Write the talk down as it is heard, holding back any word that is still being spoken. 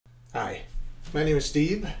Hi, my name is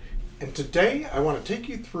Steve, and today I want to take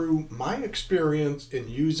you through my experience in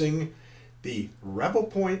using the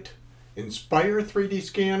Revopoint Inspire 3D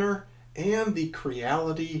scanner and the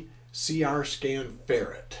Creality CR-Scan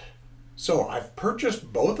ferret. So I've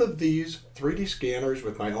purchased both of these 3D scanners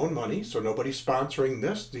with my own money, so nobody's sponsoring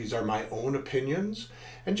this. These are my own opinions,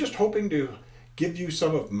 and just hoping to give you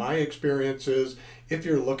some of my experiences if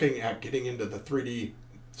you're looking at getting into the 3D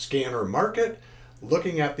scanner market,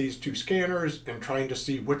 looking at these two scanners and trying to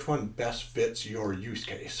see which one best fits your use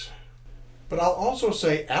case. But I'll also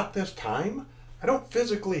say at this time, I don't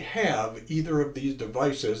physically have either of these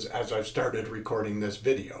devices as I've started recording this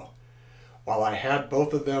video. While I had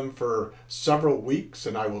both of them for several weeks,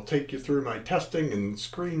 and I will take you through my testing and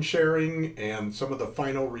screen sharing and some of the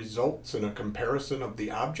final results in a comparison of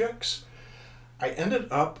the objects, I ended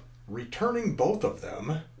up returning both of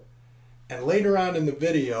them, and later on in the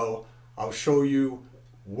video I'll show you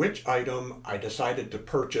which item I decided to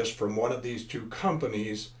purchase from one of these two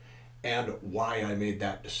companies and why I made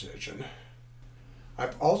that decision.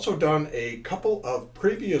 I've also done a couple of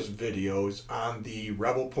previous videos on the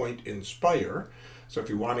Revopoint Inspire, so if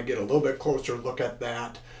you want to get a little bit closer look at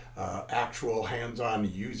that, actual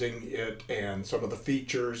hands-on using it and some of the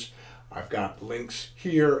features, I've got links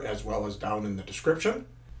here as well as down in the description.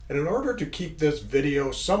 And in order to keep this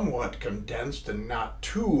video somewhat condensed and not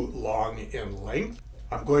too long in length,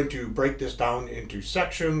 I'm going to break this down into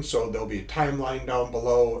sections, so there'll be a timeline down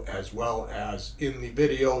below as well as in the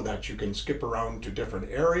video that you can skip around to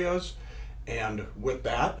different areas. And with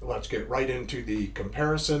that, let's get right into the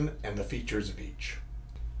comparison and the features of each.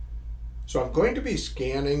 So I'm going to be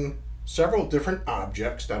scanning several different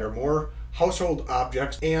objects that are more household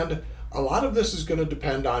objects, and a lot of this is going to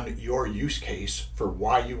depend on your use case for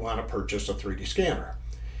why you want to purchase a 3D scanner.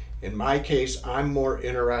 In my case, I'm more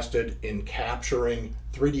interested in capturing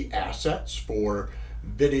 3D assets for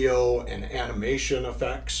video and animation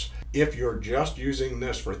effects. If you're just using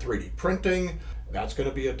this for 3D printing, that's going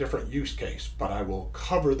to be a different use case, but I will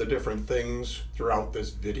cover the different things throughout this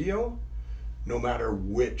video, no matter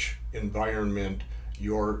which environment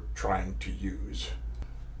you're trying to use.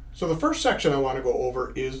 So the first section I want to go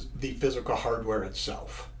over is the physical hardware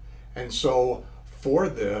itself. And so for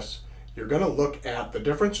this, you're going to look at the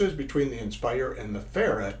differences between the Inspire and the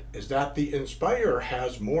ferret is that the Inspire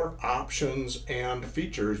has more options and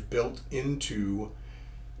features built into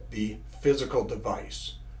the physical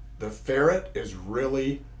device. The ferret is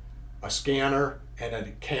really a scanner and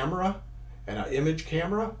a camera and an image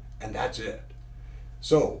camera, and that's it.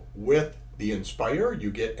 So with the Inspire,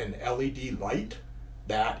 you get an LED light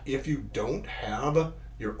that if you don't have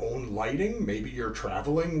your own lighting, maybe you're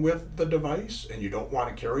traveling with the device and you don't want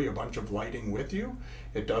to carry a bunch of lighting with you,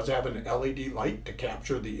 it does have an LED light to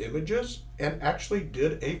capture the images and actually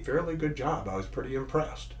did a fairly good job. I was pretty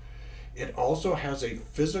impressed. It also has a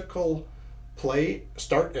physical play,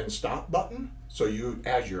 start and stop button. So you,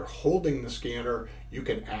 as you're holding the scanner, you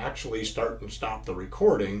can actually start and stop the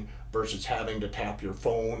recording versus having to tap your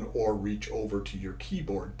phone or reach over to your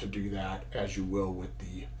keyboard to do that as you will with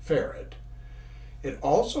the ferret. It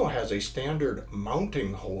also has a standard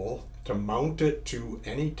mounting hole to mount it to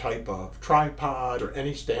any type of tripod or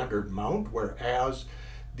any standard mount, whereas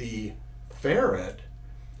the ferret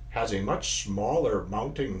has a much smaller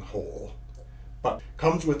mounting hole, but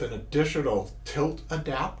comes with an additional tilt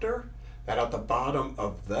adapter that at the bottom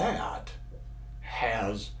of that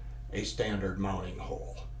has a standard mounting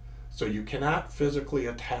hole. So you cannot physically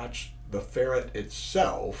attach the ferret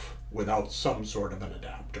itself without some sort of an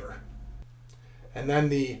adapter. And then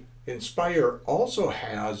the Inspire also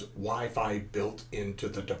has Wi-Fi built into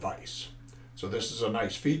the device. So this is a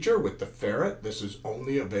nice feature with the ferret. This is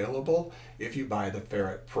only available if you buy the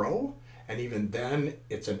Ferret Pro. And even then,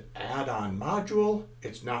 it's an add-on module.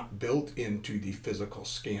 It's not built into the physical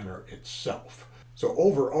scanner itself. So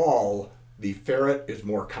overall, the ferret is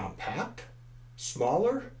more compact,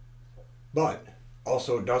 smaller, but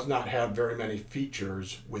also does not have very many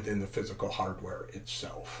features within the physical hardware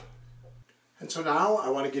itself. And so now I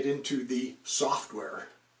want to get into the software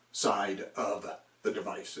side of the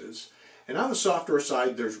devices. And on the software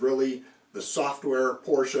side, there's really the software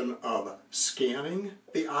portion of scanning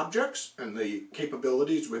the objects and the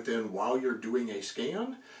capabilities within while you're doing a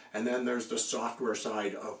scan. And then there's the software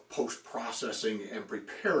side of post-processing and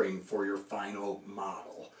preparing for your final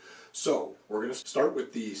model. So we're going to start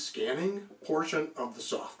with the scanning portion of the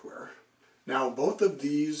software. Now both of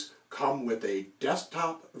these come with a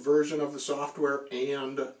desktop version of the software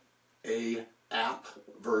and a app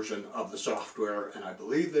version of the software, and I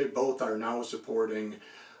believe they both are now supporting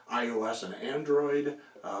iOS and Android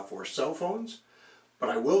for cell phones. But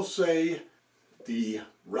I will say the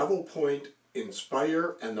Revopoint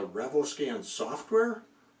Inspire and the Revoscan software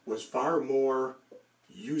was far more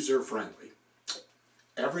user-friendly.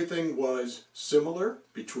 Everything was similar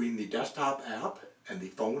between the desktop app and the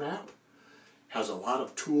phone app. Has a lot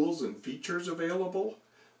of tools and features available,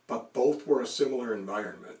 but both were a similar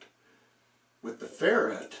environment. With the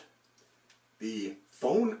Ferret, the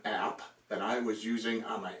phone app that I was using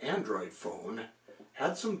on my Android phone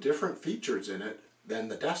had some different features in it than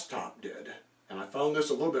the desktop did. And I found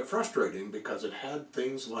this a little bit frustrating because it had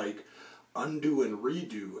things like undo and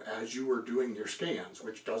redo as you were doing your scans,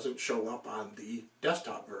 which doesn't show up on the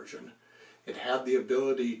desktop version. It had the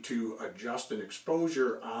ability to adjust an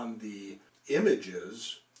exposure on the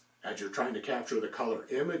images as you're trying to capture the color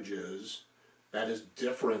images that is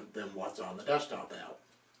different than what's on the desktop app.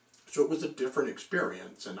 So it was a different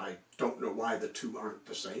experience, and I don't know why the two aren't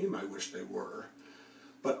the same. I wish they were.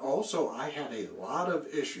 But also I had a lot of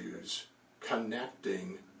issues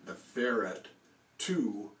connecting the Ferret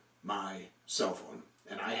to my cell phone.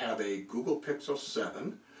 And I have a Google Pixel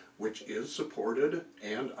 7, which is supported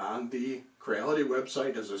and on the Creality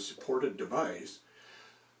website as a supported device.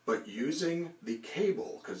 But using the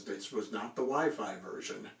cable, because this was not the Wi-Fi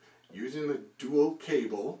version, using the dual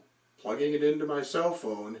cable, plugging it into my cell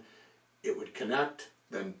phone, it would connect,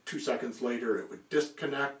 then 2 seconds later it would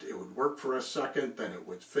disconnect, it would work for a second, then it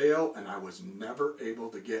would fail, and I was never able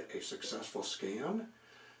to get a successful scan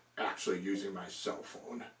actually using my cell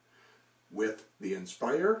phone. With the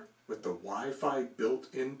Inspire, with the Wi-Fi built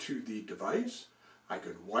into the device, I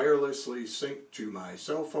could wirelessly sync to my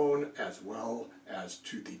cell phone as well as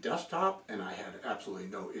to the desktop, and I had absolutely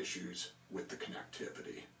no issues with the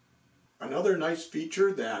connectivity. Another nice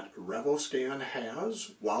feature that Revoscan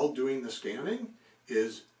has while doing the scanning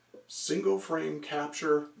is single frame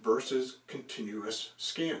capture versus continuous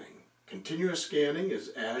scanning. Continuous scanning is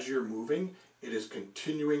as you're moving, it is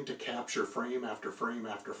continuing to capture frame after frame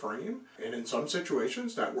after frame, and in some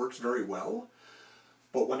situations that works very well.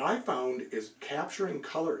 But what I found is capturing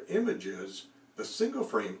color images, the single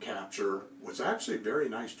frame capture was actually very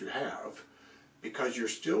nice to have because you're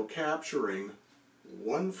still capturing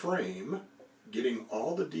one frame, getting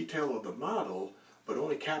all the detail of the model, but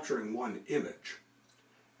only capturing one image.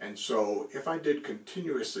 And so if I did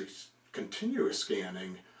continuous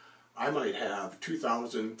scanning, I might have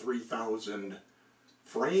 2,000, 3,000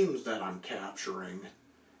 frames that I'm capturing,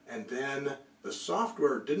 and then the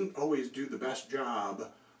software didn't always do the best job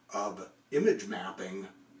of image mapping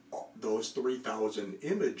those 3,000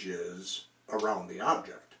 images around the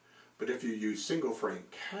object. But if you use single frame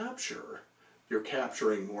capture, you're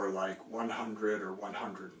capturing more like 100 or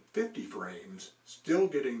 150 frames, still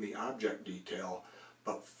getting the object detail,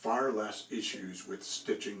 but far less issues with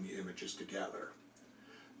stitching the images together.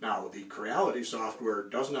 Now, the Creality software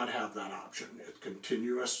does not have that option. It's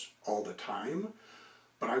continuous all the time,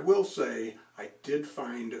 but I will say I did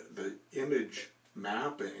find the image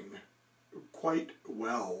mapping quite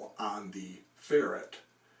well on the Ferret,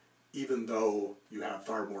 even though you have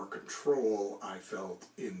far more control, I felt,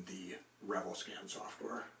 in the Revoscan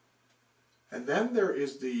software. And then there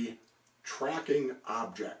is the tracking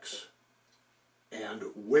objects and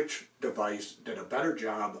which device did a better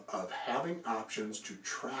job of having options to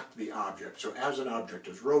track the object. So as an object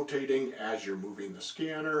is rotating, as you're moving the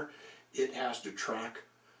scanner, it has to track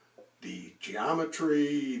the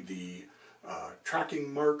geometry, the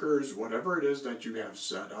tracking markers, whatever it is that you have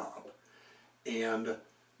set up. And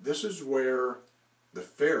this is where the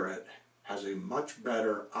Ferret has a much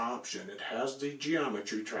better option. It has the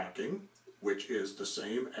geometry tracking, which is the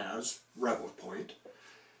same as Revopoint,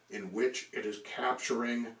 in which it is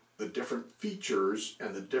capturing the different features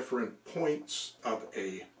and the different points of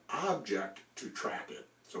a object to track it.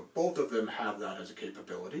 So both of them have that as a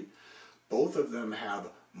capability. Both of them have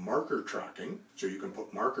marker tracking, so you can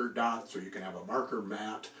put marker dots or you can have a marker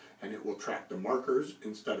mat and it will track the markers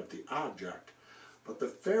instead of the object. But the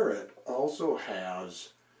Ferret also has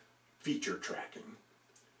feature tracking.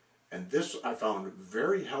 And this I found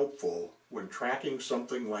very helpful when tracking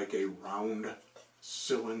something like a round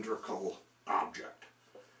cylindrical object.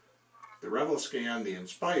 The Revoscan, the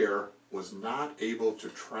Inspire, was not able to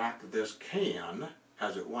track this can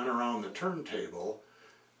as it went around the turntable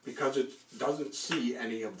because it doesn't see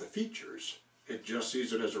any of the features. It just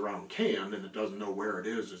sees it as a round can and it doesn't know where it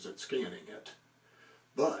is as it's scanning it.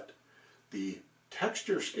 But the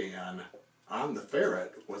texture scan on the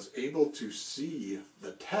Ferret was able to see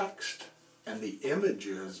the text and the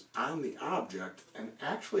images on the object and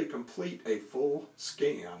actually complete a full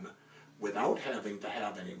scan without having to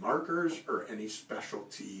have any markers or any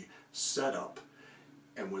specialty setup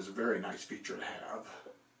and was a very nice feature to have.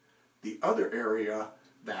 The other area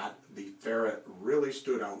that the ferret really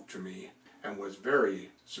stood out to me and was very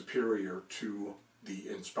superior to the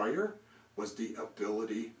Inspire was the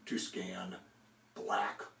ability to scan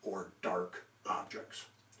black or dark objects.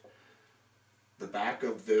 The back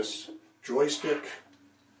of this joystick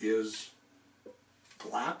is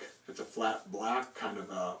black. It's a flat black, kind of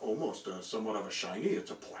almost somewhat of a shiny.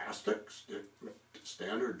 It's a plastic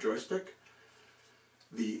standard joystick.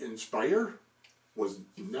 The Inspire was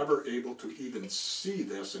never able to even see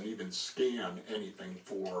this and even scan anything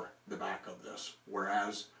for the back of this,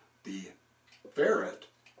 whereas the ferret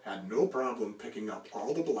had no problem picking up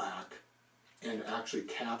all the black and actually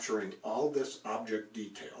capturing all this object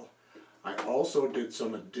detail. I also did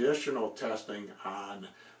some additional testing on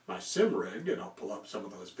my sim rig, and I'll pull up some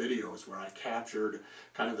of those videos where I captured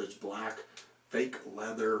kind of this black fake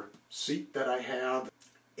leather seat that I have,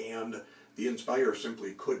 and the Inspire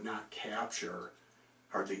simply could not capture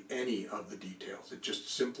hardly any of the details. It just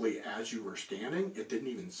simply, as you were scanning, it didn't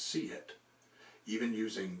even see it. Even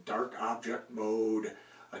using dark object mode,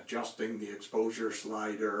 adjusting the exposure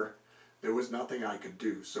slider, there was nothing I could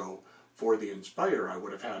do. So for the Inspire, I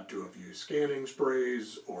would have had to have used scanning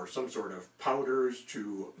sprays or some sort of powders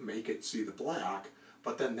to make it see the black,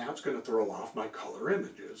 but then that's going to throw off my color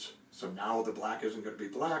images. So now the black isn't going to be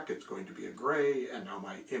black, it's going to be a gray, and now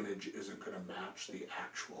my image isn't going to match the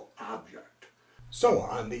actual object. So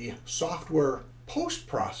on the software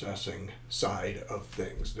post-processing side of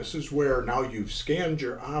things, this is where now you've scanned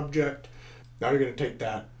your object. Now you're going to take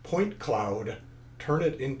that point cloud, turn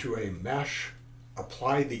it into a mesh,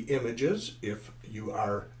 apply the images if you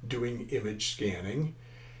are doing image scanning,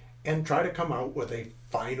 and try to come out with a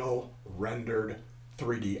final rendered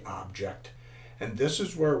 3D object. And this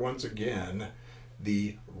is where, once again,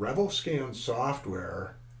 the Revoscan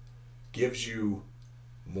software gives you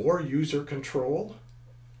more user control,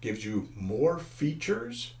 gives you more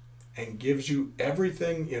features, and gives you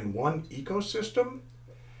everything in one ecosystem,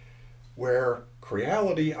 where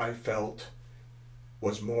Creality, I felt,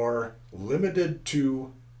 was more limited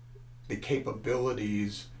to the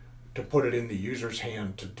capabilities to put it in the user's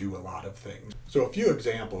hand to do a lot of things. So a few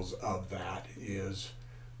examples of that is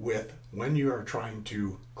with when you are trying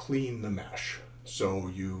to clean the mesh. So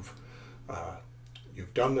you've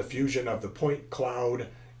done the fusion of the point cloud.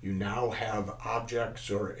 You now have objects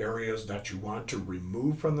or areas that you want to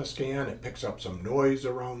remove from the scan. It picks up some noise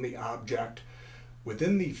around the object.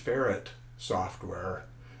 Within the ferret software,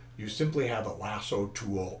 you simply have a lasso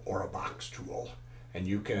tool or a box tool, and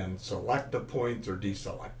you can select the points or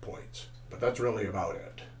deselect points, but that's really about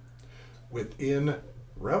it. Within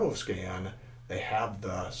Revoscan, they have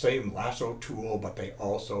the same lasso tool, but they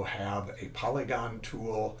also have a polygon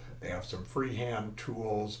tool. They have some freehand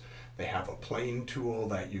tools. They have a plane tool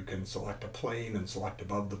that you can select a plane and select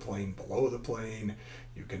above the plane, below the plane.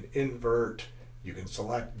 You can invert, you can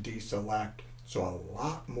select, deselect. So a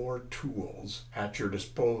lot more tools at your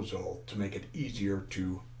disposal to make it easier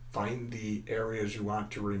to find the areas you want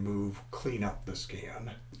to remove, clean up the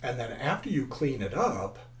scan. And then after you clean it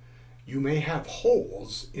up, you may have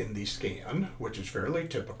holes in the scan, which is fairly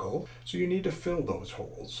typical, so you need to fill those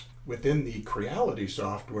holes. Within the Creality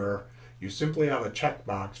software, you simply have a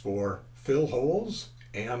checkbox for fill holes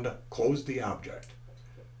and close the object.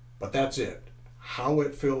 But that's it. How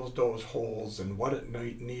it fills those holes and what it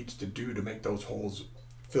needs to do to make those holes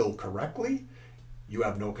fill correctly, you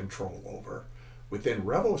have no control over. Within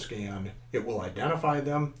Revoscan, it will identify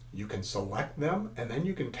them, you can select them, and then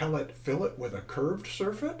you can tell it fill it with a curved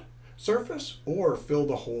surface or fill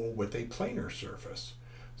the hole with a planar surface.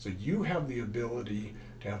 So you have the ability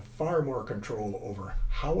to have far more control over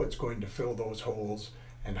how it's going to fill those holes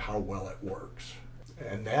and how well it works.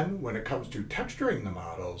 And then when it comes to texturing the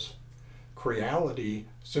models, Creality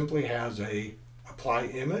simply has a apply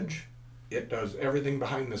image. It does everything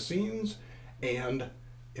behind the scenes, and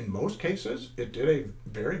in most cases it did a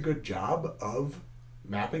very good job of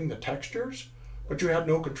mapping the textures, but you had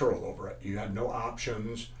no control over it. You had no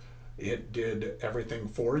options. It did everything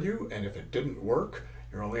for you, and if it didn't work,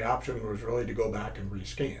 your only option was really to go back and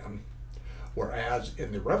rescan. Whereas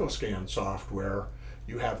in the Revoscan software,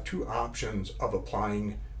 you have two options of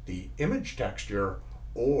applying the image texture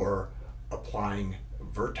or applying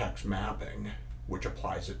vertex mapping, which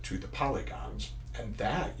applies it to the polygons. And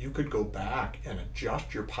that you could go back and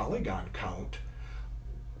adjust your polygon count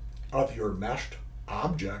of your meshed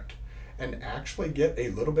object and actually get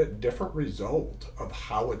a little bit different result of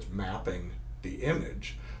how it's mapping the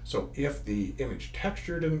image. So if the image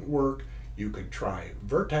texture didn't work, you could try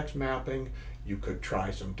vertex mapping, you could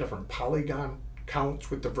try some different polygon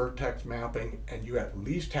counts with the vertex mapping, and you at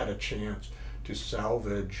least had a chance to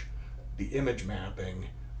salvage the image mapping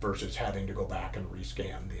versus having to go back and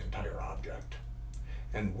rescan the entire object.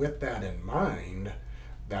 And with that in mind,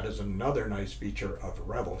 that is another nice feature of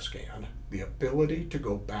Revoscan, the ability to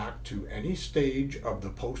go back to any stage of the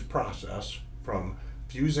post-process, from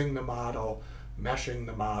fusing the model, meshing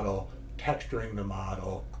the model, texturing the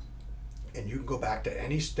model, and you can go back to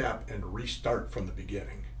any step and restart from the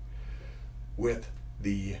beginning. With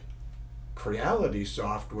the Creality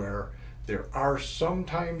software, there are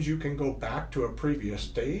sometimes you can go back to a previous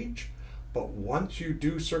stage, but once you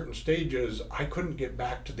do certain stages, I couldn't get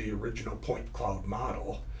back to the original point cloud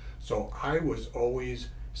model. So I was always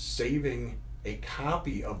saving a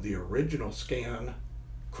copy of the original scan,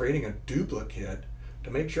 creating a duplicate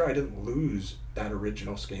to make sure I didn't lose that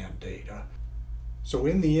original scan data. So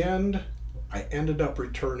in the end, I ended up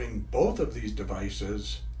returning both of these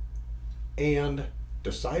devices and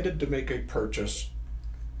decided to make a purchase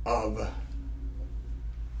of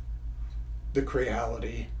the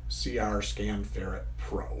Creality CR-Scan Ferret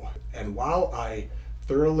Pro. And while I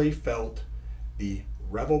thoroughly felt the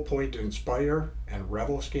Revopoint Inspire and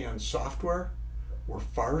Revoscan software were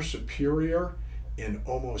far superior in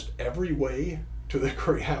almost every way to the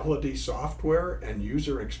Creality software and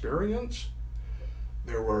user experience,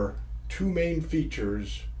 there were two main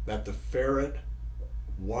features that the Ferret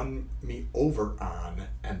won me over on,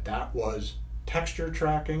 and that was texture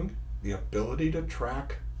tracking, the ability to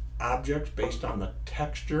track objects based on the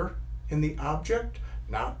texture in the object,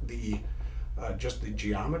 not the just the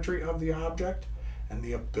geometry of the object, and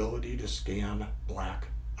the ability to scan black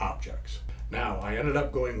objects. Now, I ended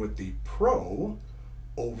up going with the Pro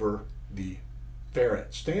over the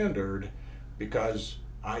Ferret Standard because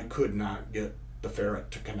I could not get the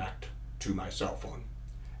Ferret to connect to my cell phone.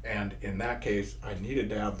 And in that case, I needed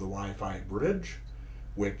to have the Wi-Fi bridge,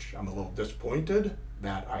 which I'm a little disappointed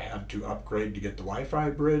that I had to upgrade to get the Wi-Fi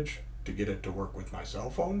bridge to get it to work with my cell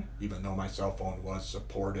phone, even though my cell phone was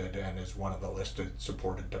supported and is one of the listed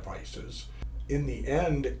supported devices. In the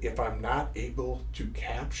end, if I'm not able to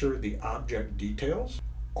capture the object details,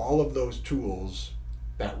 all of those tools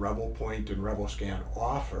that Revopoint and Revoscan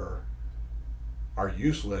offer are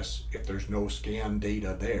useless if there's no scan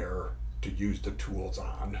data there to use the tools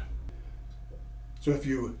on. So if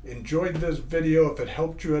you enjoyed this video, if it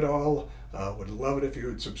helped you at all, would love it if you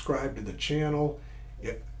would subscribe to the channel.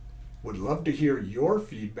 Would love to hear your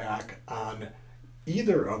feedback on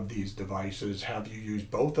either of these devices. Have you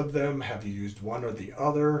used both of them? Have you used one or the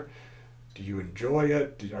other? Do you enjoy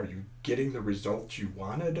it? Are you getting the results you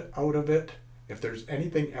wanted out of it? If there's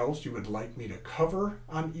anything else you would like me to cover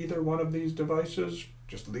on either one of these devices,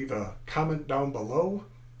 just leave a comment down below,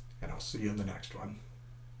 and I'll see you in the next one.